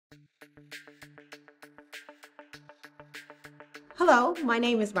Hello, my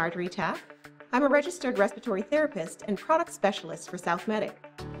name is Marjorie Taff. I'm a registered respiratory therapist and product specialist for SouthMedic.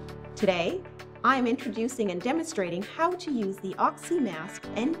 Today, I'm introducing and demonstrating how to use the OxyMask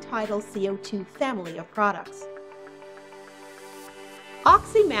End-Tidal CO2 family of products.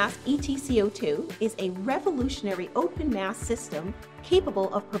 OxyMask ETCO2 is a revolutionary open mask system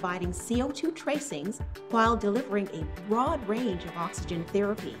capable of providing CO2 tracings while delivering a broad range of oxygen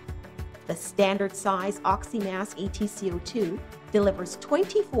therapy. The standard size OxyMask ETCO2 delivers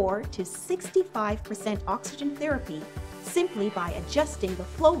 24 to 65% oxygen therapy simply by adjusting the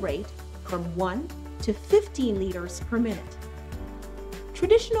flow rate from 1 to 15 liters per minute.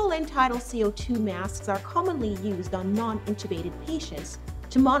 Traditional end-tidal CO2 masks are commonly used on non-intubated patients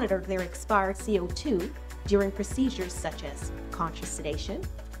to monitor their expired CO2 during procedures such as conscious sedation,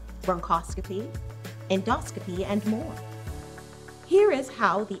 bronchoscopy, endoscopy, and more. Here is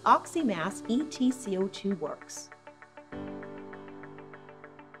how the OxyMask ETCO2 works.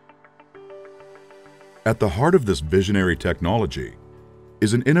 At the heart of this visionary technology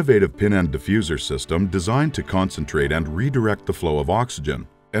is an innovative pin-end diffuser system designed to concentrate and redirect the flow of oxygen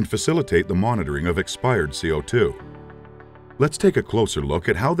and facilitate the monitoring of expired CO2. Let's take a closer look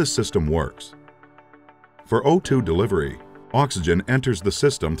at how this system works. For O2 delivery, oxygen enters the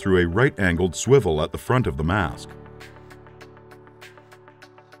system through a right-angled swivel at the front of the mask.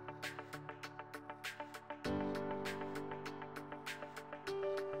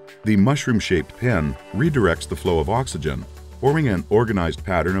 The mushroom-shaped pin redirects the flow of oxygen, forming an organized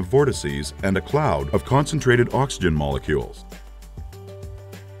pattern of vortices and a cloud of concentrated oxygen molecules.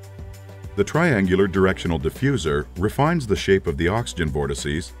 The triangular directional diffuser refines the shape of the oxygen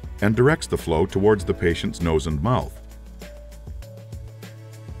vortices and directs the flow towards the patient's nose and mouth.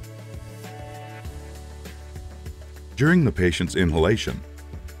 During the patient's inhalation,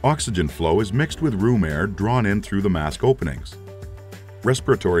 oxygen flow is mixed with room air drawn in through the mask openings.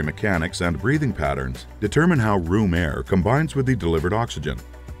 Respiratory mechanics and breathing patterns determine how room air combines with the delivered oxygen.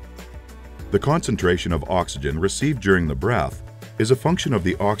 The concentration of oxygen received during the breath is a function of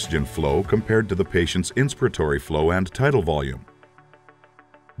the oxygen flow compared to the patient's inspiratory flow and tidal volume.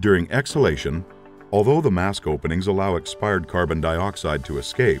 During exhalation, although the mask openings allow expired carbon dioxide to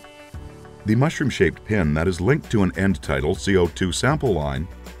escape, the mushroom-shaped pin that is linked to an end-tidal CO2 sample line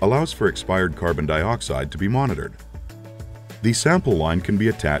allows for expired carbon dioxide to be monitored. The sample line can be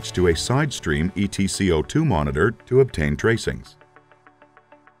attached to a side-stream ETCO2 monitor to obtain tracings.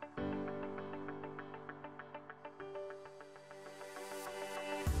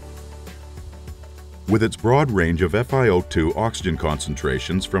 With its broad range of FiO2 oxygen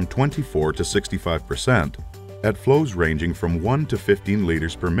concentrations from 24 to 65%, at flows ranging from 1 to 15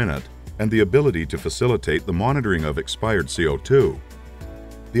 liters per minute, and the ability to facilitate the monitoring of expired CO2,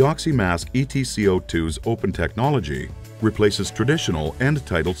 the OxyMask ETCO2's open technology replaces traditional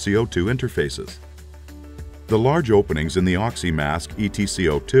end-tidal CO2 interfaces. The large openings in the OxyMask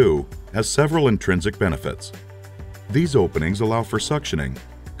ETCO2 has several intrinsic benefits. These openings allow for suctioning,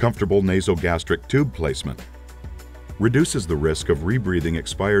 comfortable nasogastric tube placement, reduces the risk of rebreathing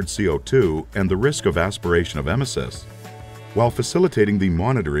expired CO2 and the risk of aspiration of emesis, while facilitating the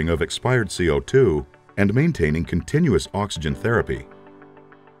monitoring of expired CO2 and maintaining continuous oxygen therapy.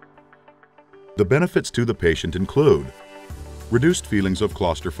 The benefits to the patient include reduced feelings of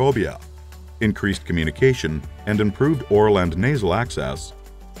claustrophobia, increased communication, and improved oral and nasal access,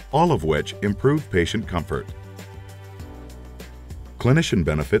 all of which improve patient comfort. Clinician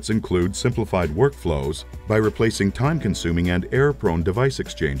benefits include simplified workflows by replacing time-consuming and error-prone device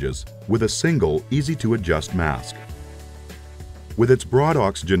exchanges with a single, easy-to-adjust mask. With its broad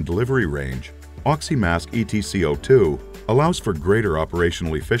oxygen delivery range, OxyMask ETCO2 allows for greater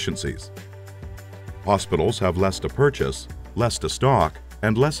operational efficiencies. Hospitals have less to purchase, less to stock,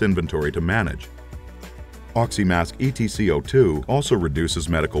 and less inventory to manage. OxyMask ETCO2 also reduces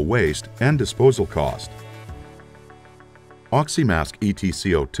medical waste and disposal cost. OxyMask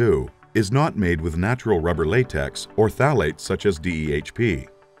ETCO2 is not made with natural rubber latex or phthalates such as DEHP.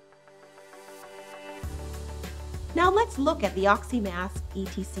 Now let's look at the OxyMask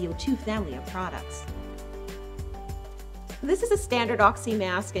ETCO2 family of products. This is a standard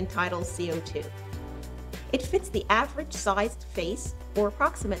OxyMask entitled CO2. It fits the average sized face, or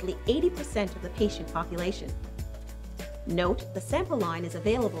approximately 80% of the patient population. Note, the sample line is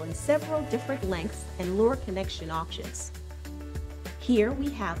available in several different lengths and lure connection options. Here we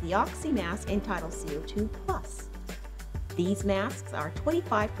have the OxyMask End-Tidal CO2 Plus. These masks are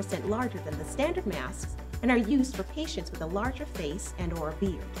 25% larger than the standard masks and are used for patients with a larger face and/or a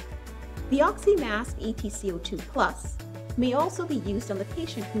beard. The OxyMask ETCO2 Plus may also be used on the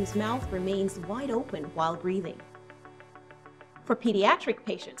patient whose mouth remains wide open while breathing. For pediatric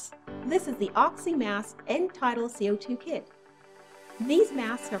patients, this is the OxyMask end-tidal CO2 kit. These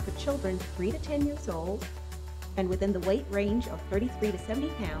masks are for children 3 to 10 years old and within the weight range of 33 to 70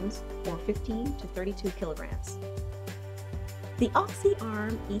 pounds or 15 to 32 kilograms. The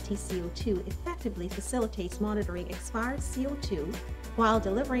OxyArm ETCO2 effectively facilitates monitoring expired CO2 while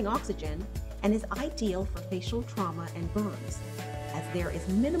delivering oxygen and is ideal for facial trauma and burns, as there is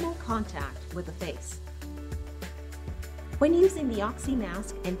minimal contact with the face. When using the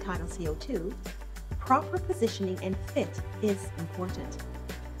OxyMask end-tidal CO2, proper positioning and fit is important.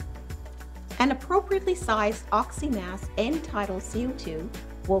 An appropriately sized OxyMask end-tidal CO2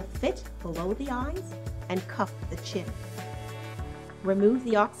 will fit below the eyes and cuff the chin. Remove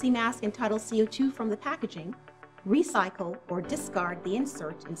the OxyMask end-tidal CO2 from the packaging, recycle or discard the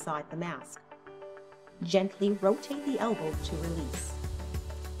insert inside the mask. Gently rotate the elbow to release.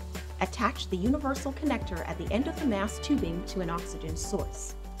 Attach the universal connector at the end of the mask tubing to an oxygen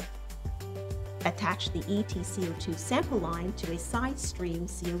source. Attach the ETCO2 sample line to a side stream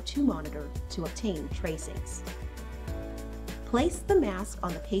CO2 monitor to obtain tracings. Place the mask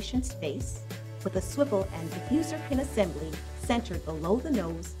on the patient's face with a swivel and diffuser pin assembly centered below the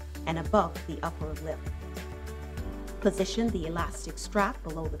nose and above the upper lip. Position the elastic strap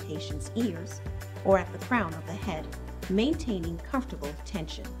below the patient's ears or at the crown of the head, maintaining comfortable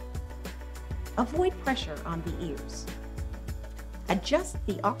tension. Avoid pressure on the ears. Adjust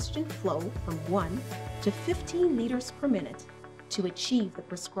the oxygen flow from 1 to 15 liters per minute to achieve the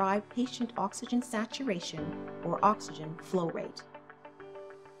prescribed patient oxygen saturation or oxygen flow rate.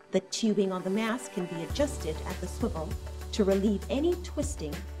 The tubing on the mask can be adjusted at the swivel to relieve any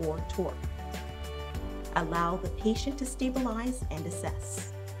twisting or torque. Allow the patient to stabilize and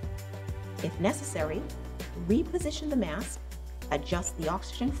assess. If necessary, reposition the mask, adjust the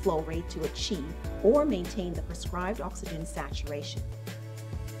oxygen flow rate to achieve or maintain the prescribed oxygen saturation.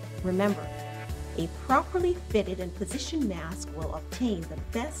 Remember, a properly fitted and positioned mask will obtain the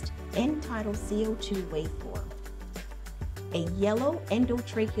best end-tidal CO2 waveform. A yellow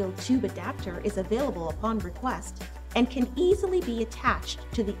endotracheal tube adapter is available upon request and can easily be attached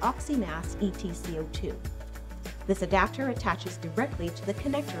to the OxyMask ETCO2. This adapter attaches directly to the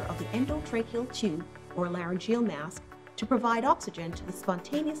connector of the endotracheal tube or laryngeal mask to provide oxygen to the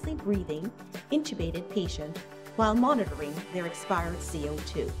spontaneously breathing, intubated patient while monitoring their expired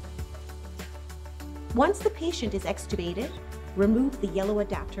CO2. Once the patient is extubated, remove the yellow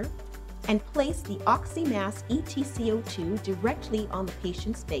adapter and place the OxyMask ETCO2 directly on the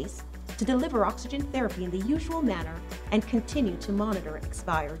patient's face to deliver oxygen therapy in the usual manner and continue to monitor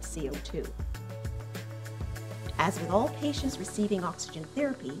expired CO2. As with all patients receiving oxygen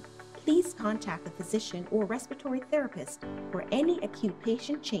therapy, please contact the physician or respiratory therapist for any acute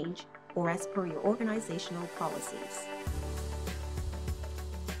patient change or as per your organizational policies.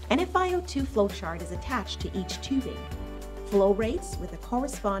 An FiO2 flowchart is attached to each tubing. Flow rates with a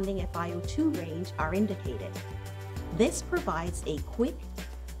corresponding FiO2 range are indicated. This provides a quick,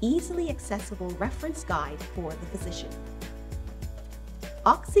 easily accessible reference guide for the physician.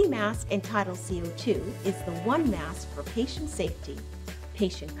 OxyMask end-tidal CO2 is the one mask for patient safety,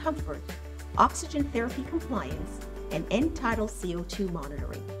 patient comfort, oxygen therapy compliance, and end-tidal CO2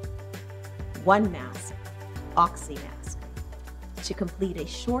 monitoring. One mask, OxyMask. To complete a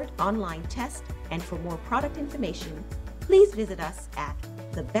short online test and for more product information, please visit us at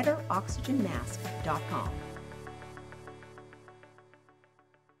thebetteroxygenmask.com.